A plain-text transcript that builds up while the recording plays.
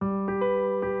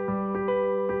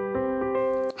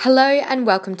Hello and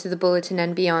welcome to the Bulletin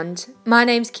and Beyond. My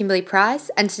name's Kimberly Price,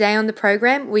 and today on the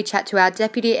program we chat to our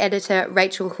Deputy Editor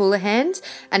Rachel Houlihan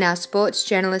and our sports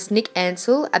journalist Nick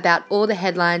Ansell about all the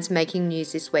headlines making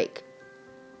news this week.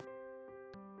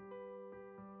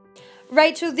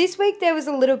 Rachel, this week there was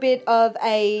a little bit of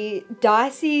a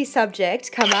dicey subject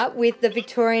come up with the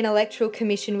Victorian Electoral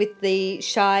Commission with the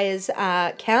Shire's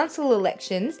council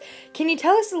elections. Can you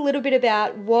tell us a little bit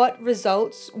about what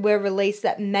results were released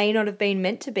that may not have been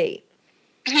meant to be?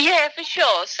 Yeah, for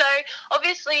sure. So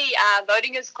obviously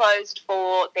voting is closed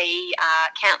for the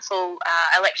council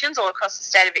elections all across the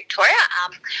state of Victoria.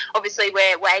 Obviously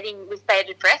we're waiting with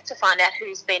bated breath to find out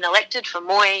who's been elected for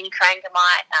Moyne,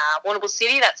 Corangamite, Warrnambool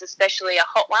City. That's especially a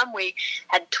hot one. We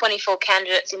had 24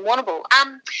 candidates in Warrnambool.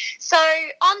 So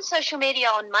on social media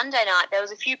on Monday night, there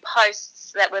was a few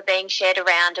posts that were being shared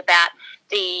around about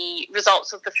the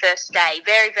results of the first day,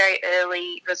 very, very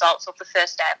early results of the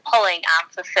first day of polling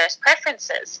for first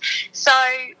preferences. So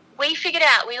we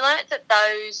learnt that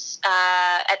those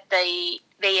at the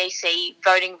VEC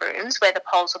voting rooms where the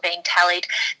polls were being tallied,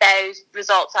 those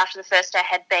results after the first day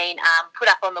had been put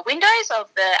up on the windows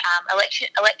of the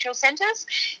electoral centres.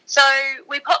 So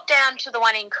we popped down to the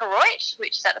one in Koroit,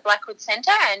 which is at the Blackwood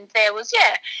Centre, and there was,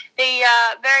 the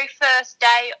very first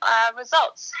day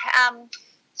results.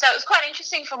 So it was quite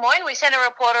interesting for Moyne. We sent a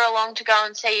reporter along to go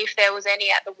and see if there was any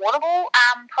at the Warrnambool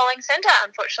polling centre.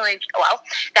 Unfortunately,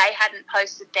 they hadn't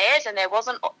posted theirs, and there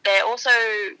also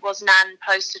was none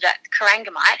posted at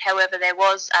Corangamite. However, there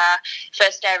was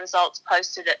first day results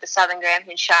posted at the Southern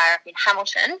Grampian Shire up in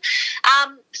Hamilton.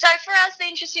 So for us, the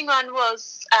interesting one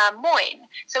was Moyne.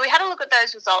 So we had a look at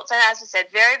those results, and as I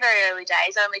said, very, very early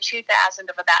days, only 2,000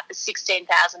 of about the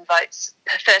 16,000 votes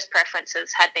first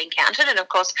preferences had been counted. And of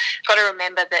course, got to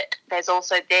remember that there's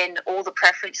also then all the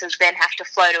preferences then have to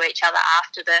flow to each other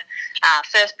after the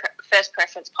first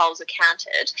preference polls are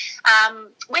counted.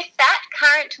 With that,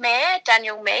 current Mayor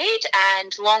Daniel Mead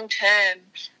and long-term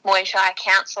Moyne Shire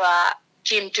Councillor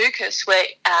Jim Dukas were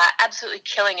absolutely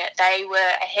killing it. They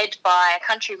were ahead by a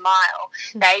country mile.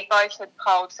 They both had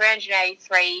polled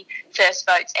 383 first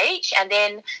votes each, and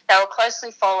then they were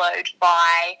closely followed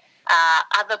by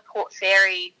other Port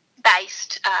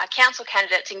Fairy-based council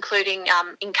candidates, including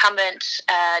incumbent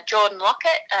Jordan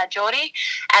Lockett, Geordie,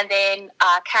 and then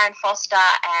Karen Foster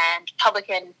and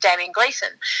publican Damien Gleeson.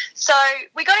 So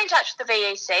we got in touch with the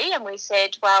VEC and we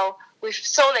said, well, we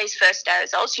saw these first day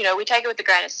results. We take it with a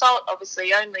grain of salt.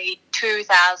 Obviously, only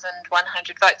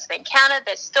 2,100 votes have been counted.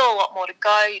 There's still a lot more to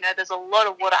go. There's a lot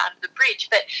of water under the bridge.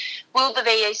 But will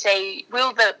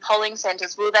the polling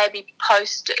centres, will they be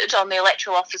posted on the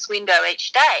electoral office window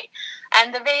each day?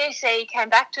 And the VEC came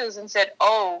back to us and said,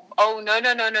 no.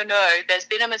 There's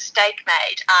been a mistake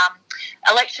made.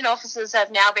 Election officers have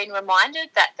now been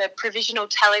reminded that the provisional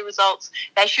tally results,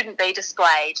 they shouldn't be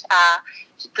displayed.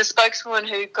 The spokeswoman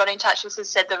who got in touch with us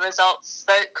said the results,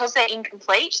 because they're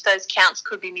incomplete, those counts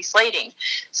could be misleading.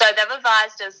 So they've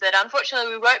advised us that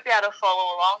unfortunately we won't be able to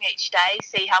follow along each day,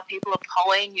 see how people are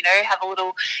polling, have a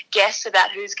little guess about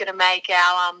who's going to make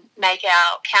our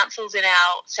councils in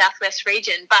our southwest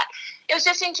region. But it was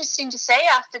just interesting to see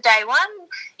after day one.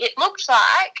 It looked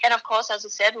like, and of course, as I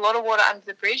said, a lot of water under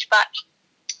the bridge, but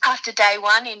after day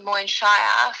one in Moyne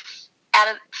Shire,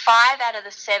 5 out of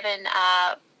the 7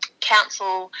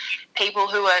 council people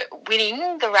who were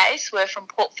winning the race were from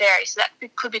Port Fairy. So that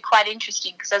could be quite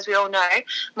interesting because, as we all know,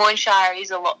 Moyne Shire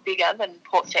is a lot bigger than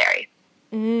Port Fairy.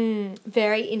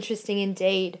 Very interesting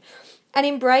indeed. And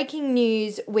in breaking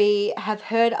news, we have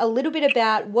heard a little bit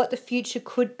about what the future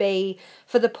could be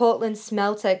for the Portland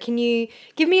smelter. Can you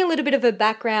give me a little bit of a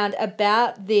background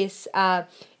about this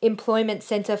employment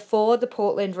centre for the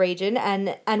Portland region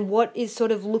and what is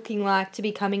sort of looking like to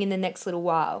be coming in the next little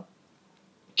while?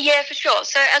 Yeah, for sure.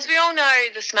 So as we all know,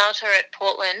 the smelter at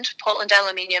Portland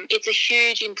Aluminium, it's a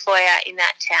huge employer in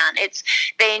that town. It's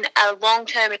been a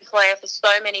long-term employer for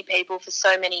so many people for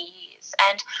so many years.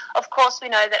 And, of course, we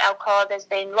know that Alcoa, there's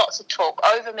been lots of talk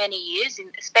over many years,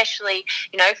 especially,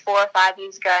 4 or 5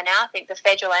 years ago now. I think the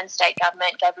federal and state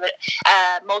government gave it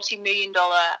a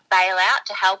multi-million-dollar bailout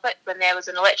to help it when there was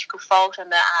an electrical fault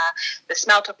and the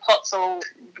smelter pots all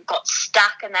got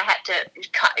stuck and they had to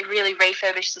really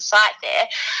refurbish the site there.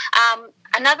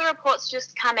 Another report's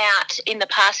just come out in the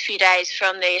past few days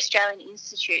from the Australian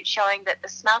Institute showing that the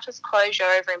smelter's closure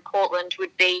over in Portland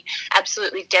would be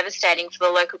absolutely devastating for the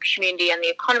local community and the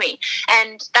economy.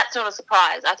 And that's not a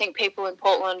surprise. I think people in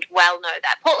Portland well know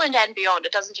that. Portland and beyond,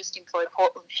 it doesn't just employ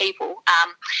Portland people.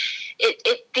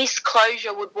 This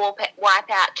closure would wipe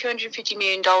out $250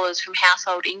 million from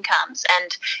household incomes,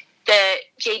 and the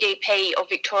GDP of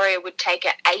Victoria would take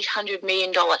an $800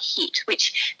 million hit,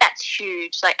 which that's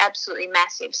huge, like absolutely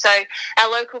massive. So our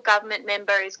local government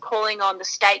member is calling on the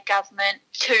state government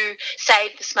to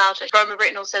save the smelter. Roma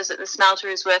Britnell says that the smelter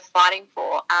is worth fighting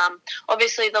for.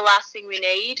 Obviously, the last thing we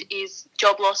need is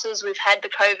job losses. We've had the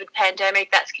COVID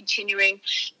pandemic that's continuing.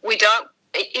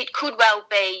 It could well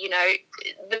be,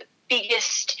 the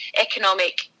biggest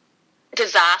economic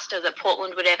disaster that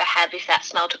Portland would ever have if that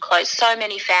smelter closed. So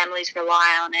many families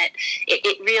rely on it.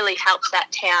 It really helps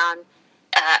that town,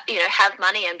 have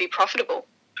money and be profitable.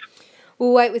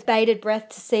 We'll wait with bated breath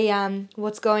to see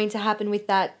what's going to happen with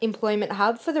that employment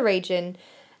hub for the region.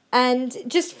 And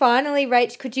just finally,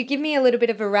 Rach, could you give me a little bit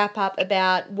of a wrap-up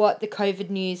about what the COVID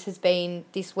news has been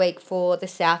this week for the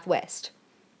Southwest?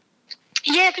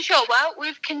 Yeah, for sure. Well,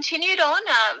 we've continued on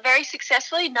very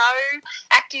successfully. No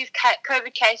active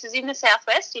COVID cases in the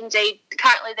Southwest. Indeed,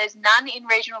 currently there's none in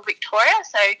regional Victoria,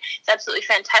 so it's absolutely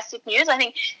fantastic news. I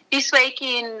think this week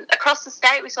across the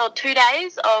state we saw 2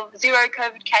 days of zero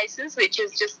COVID cases, which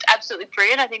is just absolutely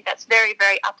brilliant. I think that's very,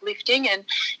 very uplifting, and,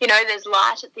 there's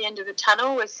light at the end of the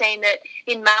tunnel. We're seeing that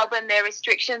in Melbourne their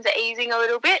restrictions are easing a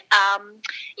little bit.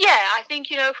 I think,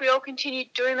 if we all continue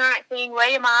doing the right thing, wear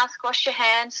your mask, wash your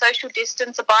hands, social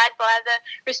distance, abide by the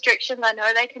restrictions. I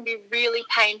know they can be really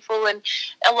painful and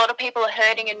a lot of people are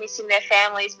hurting and missing their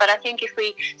families, but I think if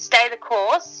we stay the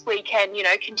course, we can,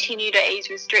 continue to ease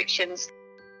restrictions.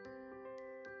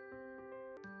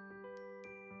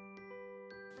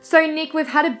 So, Nick, we've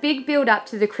had a big build-up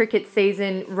to the cricket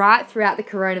season right throughout the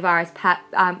coronavirus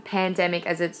pandemic,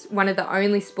 as it's one of the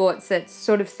only sports that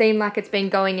sort of seemed like it's been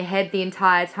going ahead the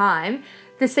entire time.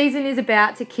 The season is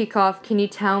about to kick off. Can you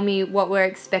tell me what we're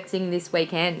expecting this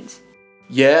weekend?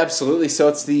 Yeah, absolutely. So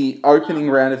it's the opening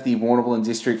round of the Warrnambool and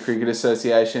District Cricket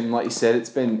Association. Like you said,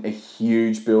 it's been a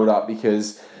huge build-up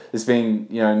because there's been,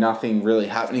 nothing really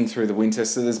happening through the winter.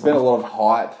 So there's been a lot of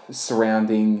hype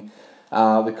surrounding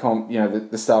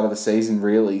the start of the season,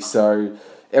 really. So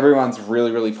everyone's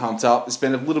really, really pumped up. There's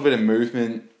been a little bit of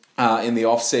movement in the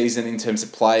off-season in terms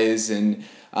of players, and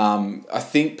I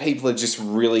think people are just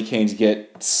really keen to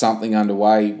get something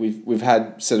underway. We've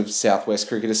had sort of Southwest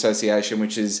Cricket Association,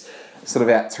 which is sort of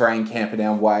out Terrain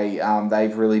Camperdown way.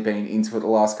 They've really been into it the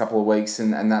last couple of weeks,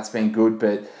 and that's been good.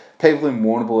 But people in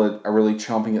Warrnambool are really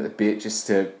chomping at the bit just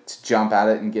to jump at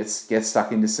it and get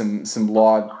stuck into some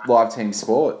live team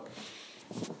sport.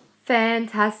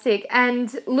 Fantastic.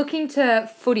 And looking to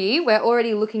footy, we're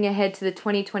already looking ahead to the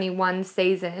 2021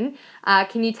 season.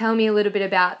 Can you tell me a little bit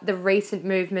about the recent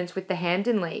movements with the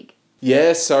Hampden League?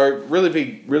 Yeah, so really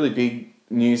big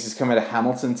news has come out of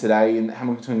Hamilton today, and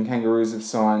Hamilton Kangaroos have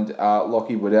signed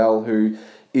Lockie Waddell, who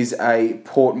is a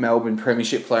Port Melbourne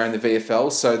Premiership player in the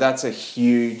VFL, so that's a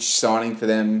huge signing for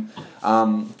them.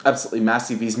 Absolutely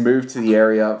massive. He's moved to the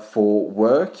area for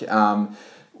work,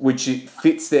 which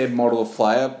fits their model of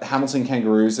player. Hamilton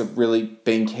Kangaroos have really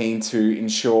been keen to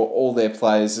ensure all their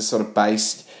players are sort of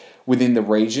based within the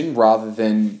region rather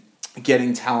than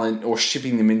getting talent or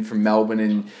shipping them in from Melbourne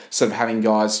and sort of having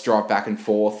guys drive back and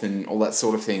forth and all that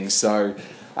sort of thing. So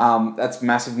that's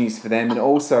massive news for them. And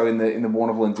also in the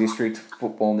Warrnambool and District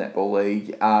Football Netball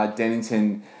League,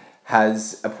 Dennington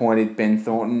has appointed Ben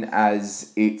Thornton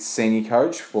as its senior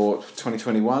coach for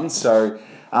 2021. So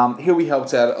he'll be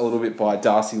helped out a little bit by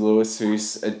Darcy Lewis,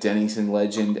 who's a Dennington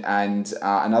legend, and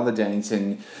another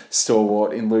Dennington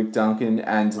stalwart in Luke Duncan,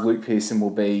 and Luke Pearson will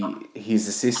be his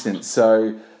assistant.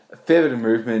 So a fair bit of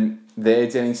movement there.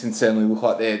 Dennington certainly look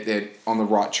like they're on the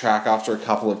right track after a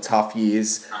couple of tough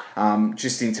years,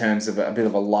 just in terms of a bit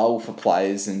of a lull for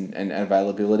players and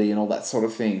availability and all that sort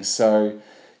of thing. So,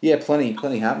 yeah,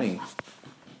 plenty happening.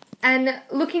 And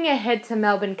looking ahead to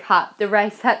Melbourne Cup, the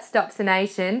race that stops a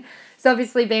nation, there's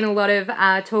obviously been a lot of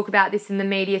talk about this in the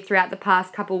media throughout the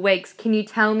past couple of weeks. Can you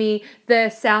tell me the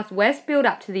Southwest build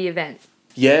up to the event?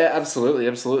 Yeah,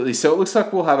 absolutely. So it looks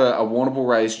like we'll have a Warrnambool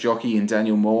race jockey in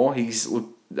Daniel Moore. He's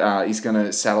going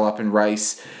to saddle up and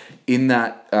race in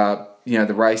that,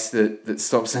 the race that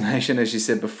stops the nation, as you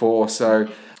said before. So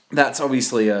that's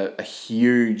obviously a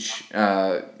huge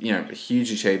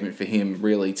achievement for him,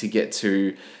 really, to get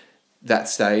to that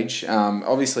stage.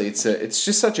 Obviously, it's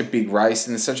just such a big race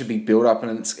and there's such a big build up,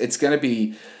 and it's going to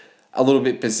be a little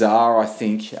bit bizarre, I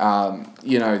think,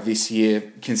 this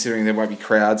year, considering there won't be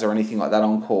crowds or anything like that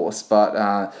on course, but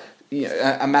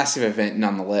a massive event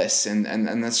nonetheless,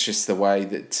 and that's just the way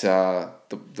that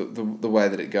the way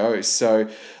that it goes. So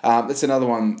that's another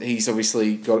one. He's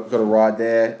obviously got a ride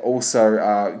there.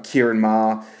 Also, Kieran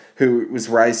Maher, who was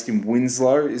raised in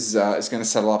Winslow, is going to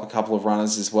saddle up a couple of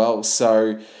runners as well.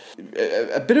 So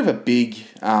a bit of a big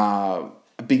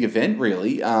big event,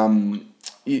 really.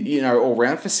 All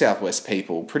round for Southwest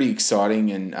people. Pretty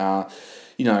exciting, and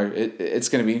it's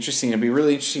going to be interesting. It'll be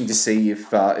really interesting to see if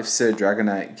Sir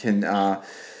Dragonite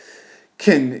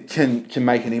can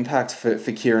make an impact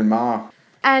for Kieran Maher.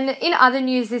 And in other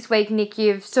news this week, Nick,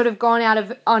 you've sort of gone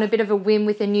on a bit of a whim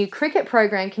with a new cricket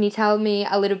program. Can you tell me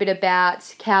a little bit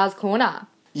about Cow's Corner?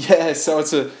 Yeah, so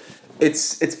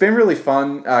it's been really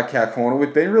fun, Cow Corner.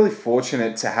 We've been really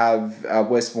fortunate to have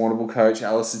West Warrnambool coach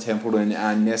Alistair Templeton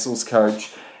and Nestles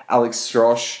coach Alex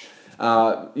Strosh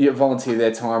volunteer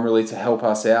their time really to help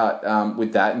us out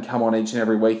with that and come on each and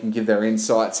every week and give their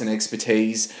insights and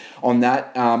expertise on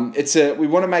that. We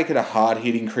want to make it a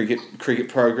hard-hitting cricket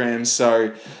program,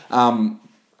 so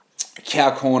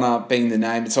Cow Corner being the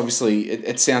name, it's obviously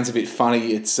it sounds a bit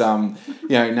funny. It's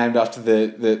named after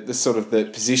the sort of the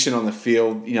position on the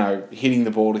field, hitting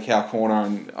the ball to Cow Corner.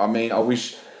 And I mean, I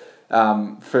wish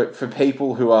for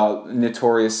people who are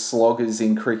notorious sloggers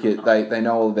in cricket, they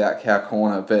know all about Cow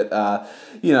Corner. But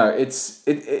it's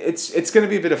going to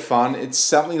be a bit of fun. It's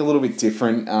something a little bit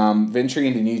different, venturing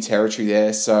into new territory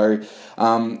there. So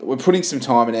we're putting some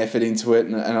time and effort into it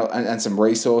and some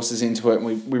resources into it. And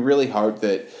we really hope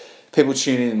that people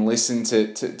tune in and listen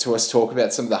to us talk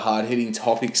about some of the hard-hitting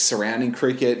topics surrounding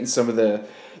cricket and some of the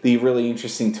really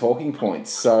interesting talking points.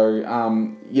 So,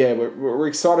 we're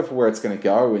excited for where it's going to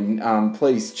go, and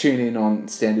please tune in on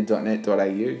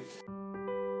standard.net.au.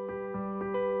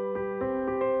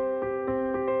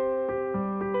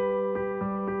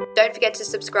 Don't forget to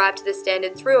subscribe to The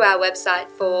Standard through our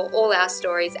website for all our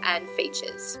stories and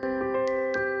features.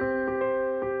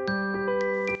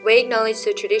 We acknowledge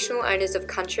the traditional owners of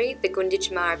country, the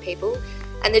Gunditjmara people,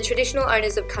 and the traditional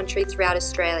owners of country throughout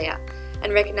Australia,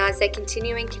 and recognise their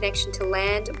continuing connection to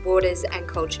land, waters and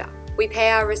culture. We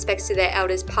pay our respects to their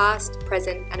elders past,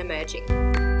 present and emerging.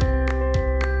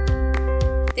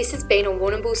 This has been a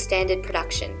Warrnambool Standard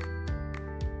production.